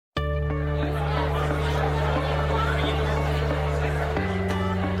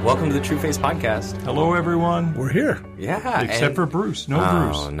welcome to the True Face Podcast. Hello, everyone. We're here. Yeah. Except for Bruce. No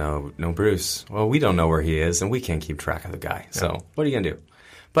Bruce. No Bruce. Well, we don't know where he is, and we can't keep track of the guy. So what are you going to do?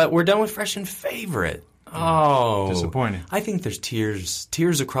 But we're done with Fresh and Favorite. Oh. Disappointing. I think there's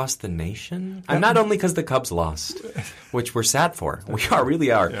tears across the nation. And not only because the Cubs lost, which we're sad for. We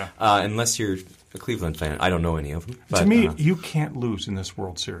really are. Yeah. Unless you're a Cleveland fan. I don't know any of them. But, to me, you can't lose in this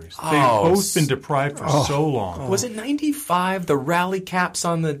World Series. They've both been deprived for so long. Was it 95, the rally caps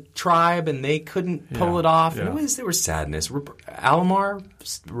on the Tribe, and they couldn't pull it off? Yeah. There was sadness. Roberto Alomar,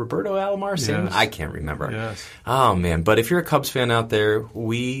 same? Yes. I can't remember. Yes. Oh, man. But if you're a Cubs fan out there,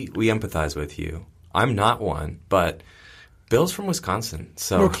 we empathize with you. I'm not one, but Bill's from Wisconsin.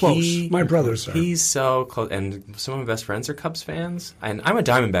 So We're close. My brothers are. He's so close. And some of my best friends are Cubs fans. And I'm a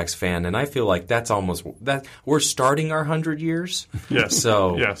Diamondbacks fan, and I feel like that's almost that we're starting our 100 years. Yes.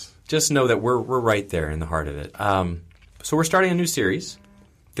 So yes. Just know that we're right there in the heart of it. So we're starting a new series,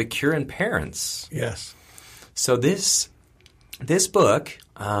 The Cure in Parents. Yes. So this book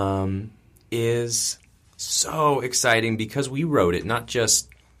is so exciting because we wrote it not just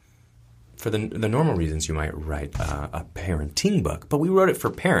for the normal reasons you might write a parenting book, but we wrote it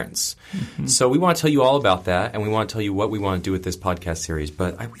for parents. Mm-hmm. So we want to tell you all about that, and we want to tell you what we want to do with this podcast series.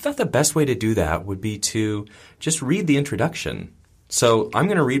 But we thought the best way to do that would be to just read the introduction. So I'm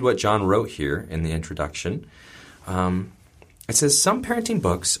going to read what John wrote here in the introduction. It says, some parenting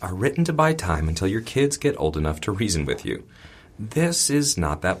books are written to buy time until your kids get old enough to reason with you. This is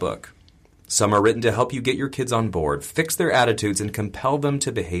not that book. Some are written to help you get your kids on board, fix their attitudes, and compel them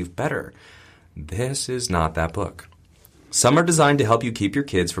to behave better. This is not that book. Some are designed to help you keep your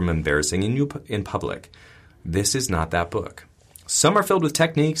kids from embarrassing you in public. This is not that book. Some are filled with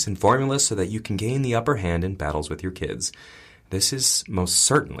techniques and formulas so that you can gain the upper hand in battles with your kids. This is most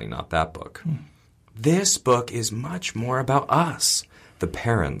certainly not that book. This book is much more about us, the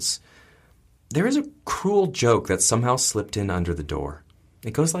parents. There is a cruel joke that somehow slipped in under the door.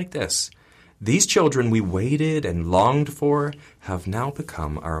 It goes like this. These children we waited and longed for have now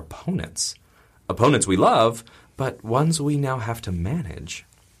become our opponents. Opponents we love, but ones we now have to manage.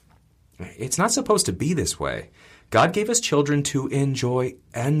 It's not supposed to be this way. God gave us children to enjoy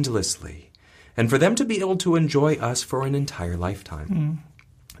endlessly, and for them to be able to enjoy us for an entire lifetime.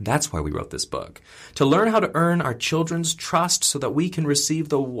 That's why we wrote this book, to learn how to earn our children's trust so that we can receive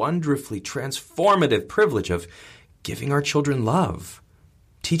the wonderfully transformative privilege of giving our children love,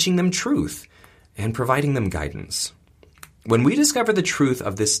 teaching them truth, and providing them guidance. When we discover the truth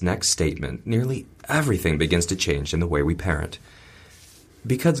of this next statement, nearly everything begins to change in the way we parent.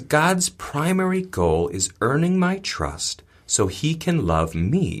 Because God's primary goal is earning my trust so He can love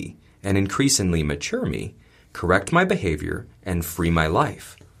me and increasingly mature me, correct my behavior, and free my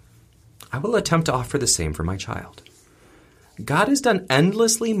life. I will attempt to offer the same for my child. God has done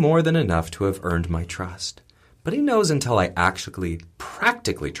endlessly more than enough to have earned my trust. But He knows until I actually,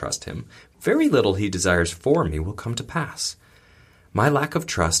 practically trust Him, very little He desires for me will come to pass. My lack of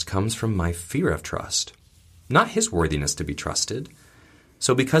trust comes from my fear of trust, not His worthiness to be trusted.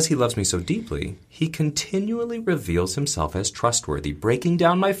 So because He loves me so deeply, He continually reveals Himself as trustworthy, breaking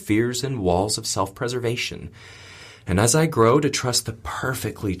down my fears and walls of self-preservation. And as I grow to trust the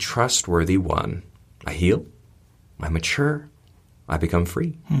perfectly trustworthy one, I heal, I mature, I become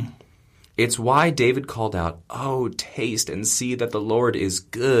free. It's why David called out, "Oh, taste and see that the Lord is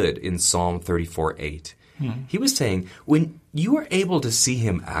good," in Psalm 34:8. He was saying, when you are able to see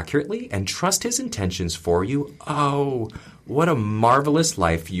Him accurately and trust His intentions for you, oh, what a marvelous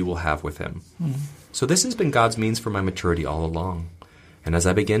life you will have with Him. So this has been God's means for my maturity all along. And as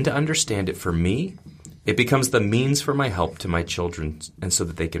I begin to understand it for me, it becomes the means for my help to my children and so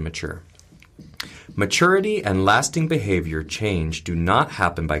that they can mature. Maturity and lasting behavior change do not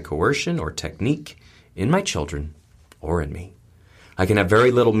happen by coercion or technique in my children or in me. I can have very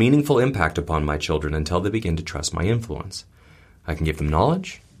little meaningful impact upon my children until they begin to trust my influence. I can give them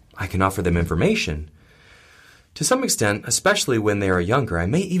knowledge. I can offer them information. To some extent, especially when they are younger, I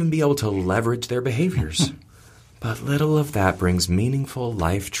may even be able to leverage their behaviors. But little of that brings meaningful,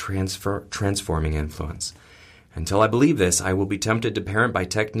 life-transforming influence. Until I believe this, I will be tempted to parent by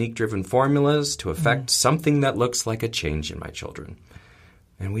technique-driven formulas to effect something that looks like a change in my children.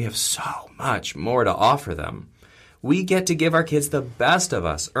 And we have so much more to offer them. We get to give our kids the best of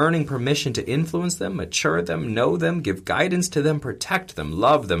us, earning permission to influence them, mature them, know them, give guidance to them, protect them,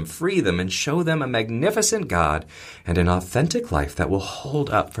 love them, free them, and show them a magnificent God and an authentic life that will hold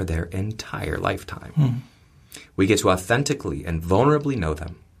up for their entire lifetime. We get to authentically and vulnerably know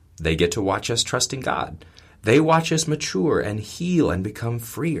them. They get to watch us trust in God. They watch us mature and heal and become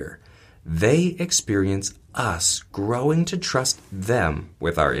freer. They experience us growing to trust them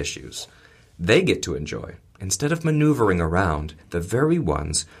with our issues. They get to enjoy, instead of maneuvering around, the very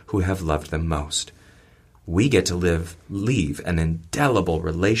ones who have loved them most. We get to leave an indelible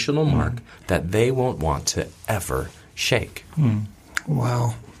relational mark that they won't want to ever shake.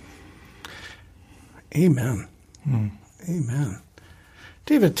 Wow. Amen. Amen.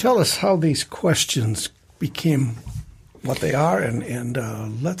 David, tell us how these questions became what they are, and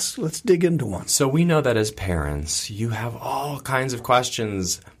let's dig into one. So we know that as parents, you have all kinds of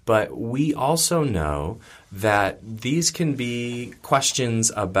questions, but we also know that these can be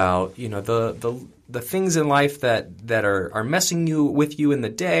questions about, the things in life that are messing with you in the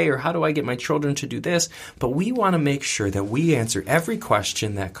day, or how do I get my children to do this? But we want to make sure that we answer every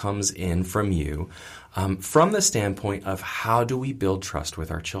question that comes in from you from the standpoint of how do we build trust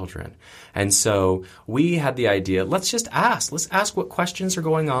with our children. And so we had the idea, let's just ask. Let's ask what questions are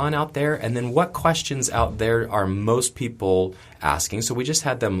going on out there, and then what questions out there are most people asking. So we just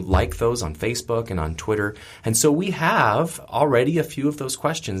had them like those on Facebook and on Twitter. And so we have already a few of those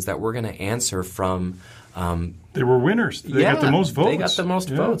questions that we're going to answer from they were winners. They got the most votes. They got the most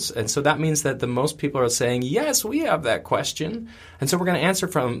votes. And so that means that the most people are saying, yes, we have that question. And so we're going to answer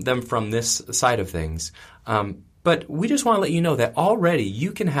from them from this side of things. But we just want to let you know that already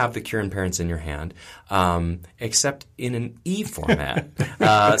you can have the Cure in Parents in your hand, except in an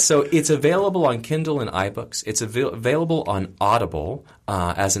e-format. So it's available on Kindle and iBooks. It's available on Audible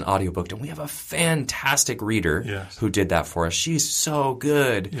as an audiobook. And we have a fantastic reader who did that for us. She's so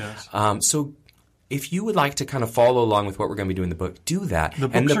good. Yes. So if you would like to kind of follow along with what we're going to be doing in the book, do that. The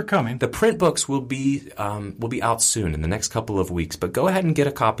books are coming. The print books will be out soon in the next couple of weeks. But go ahead and get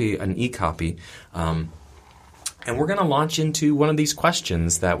a copy, an e-copy. And we're going to launch into one of these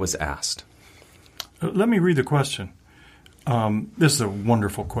questions that was asked. Let me read the question. This is a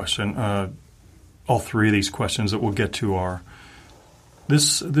wonderful question. All three of these questions that we'll get to are,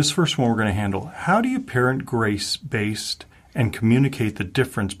 this first one we're going to handle. How do you parent grace-based and communicate the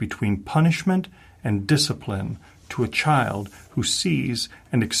difference between punishment and discipline to a child who sees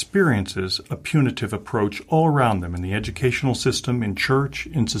and experiences a punitive approach all around them in the educational system, in church,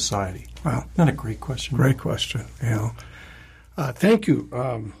 in society? Wow. Not a great question. Great question. Thank you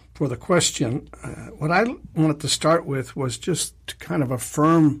for the question. What I wanted to start with was just to kind of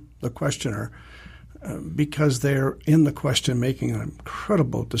affirm the questioner because they're in the question making an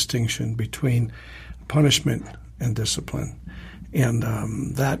incredible distinction between punishment and discipline. And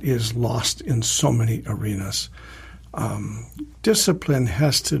that is lost in so many arenas. Discipline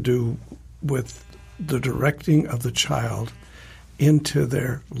has to do with the directing of the child into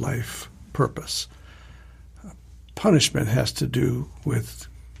their life purpose. Punishment has to do with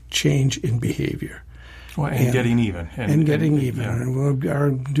change in behavior. Well, and getting even. And getting even.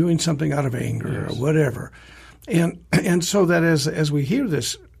 Or doing something out of anger or whatever. And so that as we hear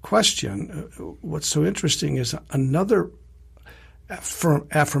this question, what's so interesting is another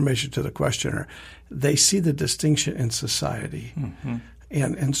affirmation to the questioner. They see the distinction in society. Mm-hmm.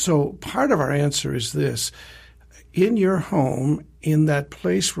 And so part of our answer is this. In your home, in that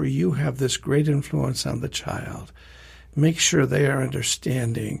place where you have this great influence on the child, make sure they are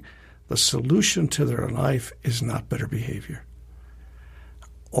understanding the solution to their life is not better behavior,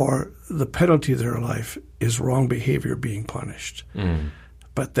 or the penalty of their life is wrong behavior being punished,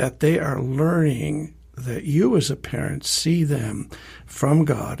 but that they are learning that you as a parent see them from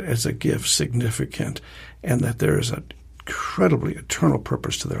God as a gift significant, and that there is an incredibly eternal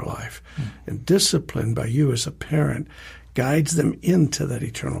purpose to their life. And discipline by you as a parent guides them into that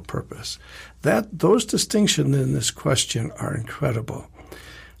eternal purpose. Those distinctions in this question are incredible.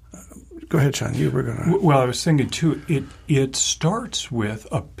 Go ahead, Sean. You were going to... Well, I was thinking, too, it starts with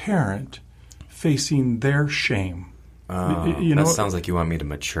a parent facing their shame. That sounds like you want me to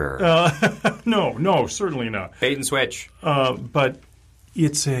mature. No, certainly not. Bait and switch. But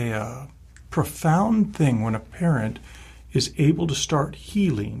it's a profound thing when a parent is able to start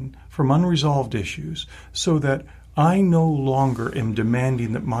healing from unresolved issues so that I no longer am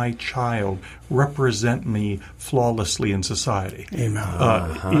demanding that my child represent me flawlessly in society.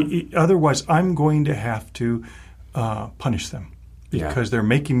 Amen. Otherwise, I'm going to have to punish them because they're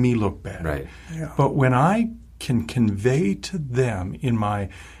making me look bad. Right. Yeah. But when I can convey to them in my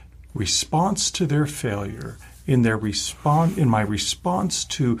response to their failure, in my response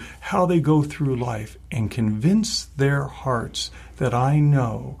to how they go through life, and convince their hearts that I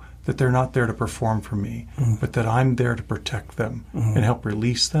know that they're not there to perform for me, but that I'm there to protect them and help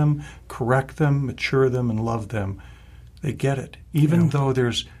release them, correct them, mature them, and love them. They get it. Even though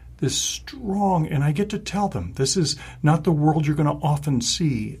there's this strong, and I get to tell them, this is not the world you're going to often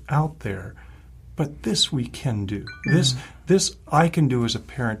see out there, but this we can do. This I can do as a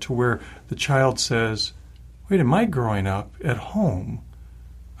parent, to where the child says, wait, in my growing up at home,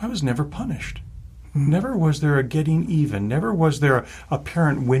 I was never punished. Never was there a getting even. Never was there a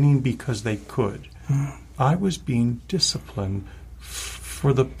parent winning because they could. I was being disciplined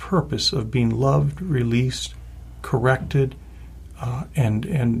for the purpose of being loved, released, corrected,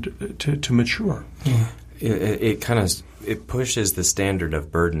 and to mature. It pushes the standard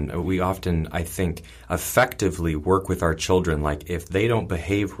of burden. We often, I think, effectively work with our children like if they don't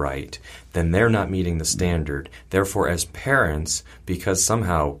behave right, then they're not meeting the standard. Therefore, as parents, because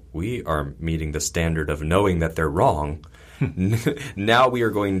somehow we are meeting the standard of knowing that they're wrong, now we are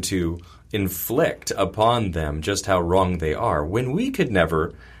going to inflict upon them just how wrong they are, when we could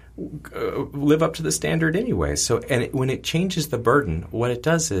never live up to the standard anyway. So, when it changes the burden, what it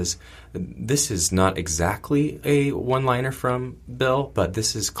does is, this is not exactly a one-liner from Bill, but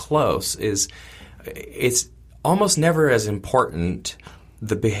this is close, it's almost never as important,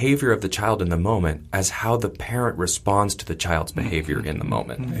 the behavior of the child in the moment, as how the parent responds to the child's behavior in the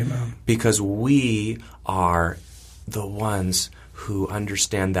moment. Amen. Because we are the ones who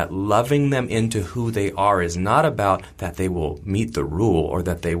understand that loving them into who they are is not about that they will meet the rule or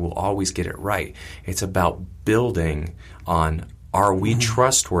that they will always get it right. It's about building on, are we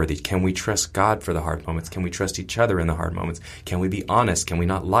trustworthy? Can we trust God for the hard moments? Can we trust each other in the hard moments? Can we be honest? Can we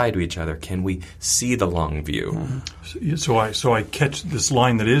not lie to each other? Can we see the long view? So I catch this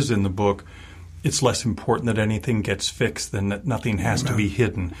line that is in the book, it's less important that anything gets fixed than that nothing has to be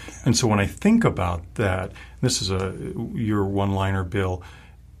hidden. And so when I think about that, this is your one-liner, Bill,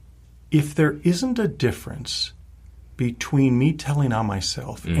 if there isn't a difference between me telling on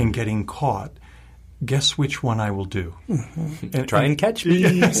myself and getting caught, guess which one I will do? Try and catch me.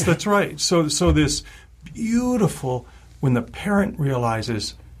 Yes, that's right. So this beautiful, when the parent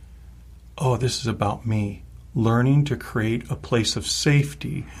realizes, oh, this is about me, learning to create a place of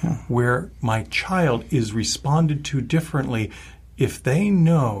safety where my child is responded to differently. If they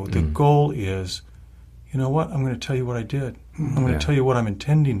know the goal is, you know what, I'm going to tell you what I did. I'm going to tell you what I'm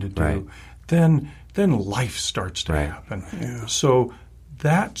intending to do. Then life starts to happen. Yeah. So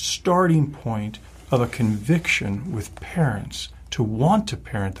that starting point of a conviction with parents to want to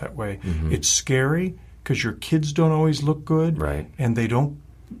parent that way, it's scary because your kids don't always look good, and they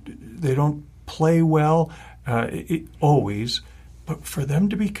don't play well. Always, but for them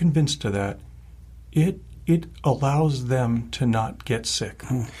to be convinced of that, it allows them to not get sick.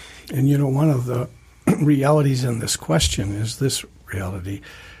 And one of the realities in this question is this reality.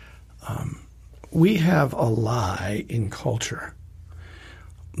 We have a lie in culture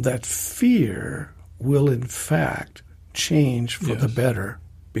that fear will in fact change for the better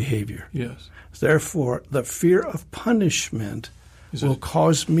behavior. Yes. Therefore, the fear of punishment will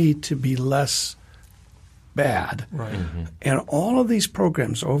cause me to be less bad. Right. And all of these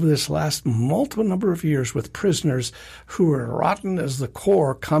programs over this last multiple number of years with prisoners who are rotten as the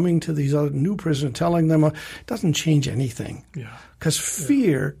core coming to these other new prisoners telling them it doesn't change anything. Because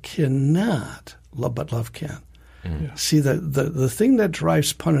fear cannot, but love can. See, the thing that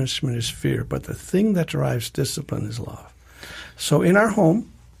drives punishment is fear, but the thing that drives discipline is love. So in our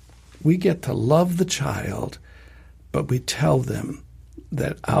home, we get to love the child, but we tell them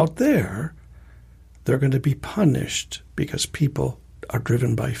that out there, they're going to be punished because people are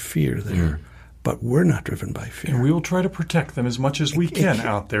driven by fear there. But we're not driven by fear. And we will try to protect them as much as we can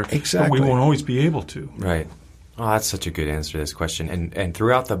out there. Exactly. But we won't always be able to. Right. Oh, that's such a good answer to this question. And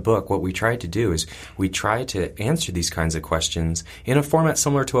throughout the book, what we try to do is we try to answer these kinds of questions in a format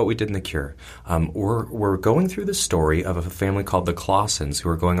similar to what we did in The Cure. We're going through the story of a family called the Clausens who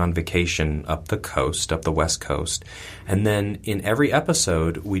are going on vacation up the West Coast. And then in every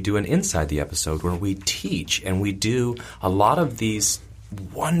episode, we do an Inside the Episode where we teach and we do a lot of these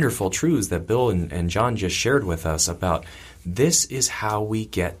wonderful truths that Bill and John just shared with us about this is how we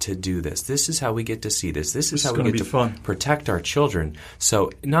get to do this. This is how we get to see this. This is how we get to protect our children.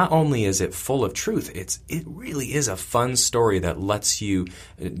 So not only is it full of truth, it really is a fun story that lets you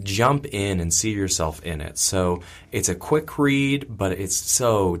jump in and see yourself in it. So it's a quick read, but it's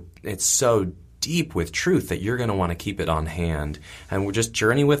so deep with truth that you're going to want to keep it on hand. And we'll just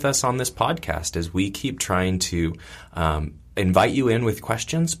journey with us on this podcast as we keep trying to invite you in with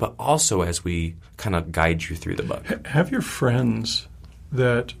questions, but also as we kind of guide you through the book. Have your friends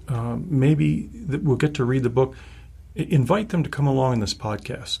that maybe that will get to read the book, invite them to come along in this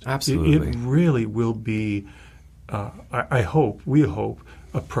podcast. Absolutely. It really will be, we hope,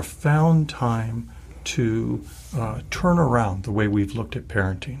 a profound time to turn around the way we've looked at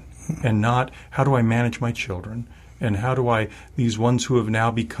parenting. and not how do I manage my children, and how do I, these ones who have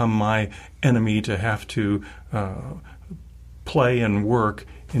now become my enemy, to have to play and work.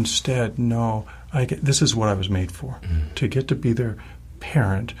 Instead, no, this is what I was made for, to get to be their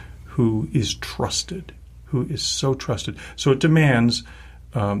parent who is trusted, who is so trusted. So it demands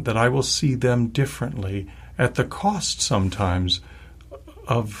that I will see them differently at the cost sometimes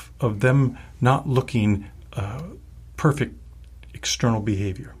of them not looking perfect external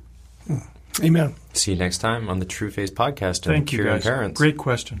behavior. Amen. See you next time on the True Faith Podcast. Thank you, guys. Parents. Great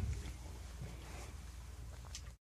question.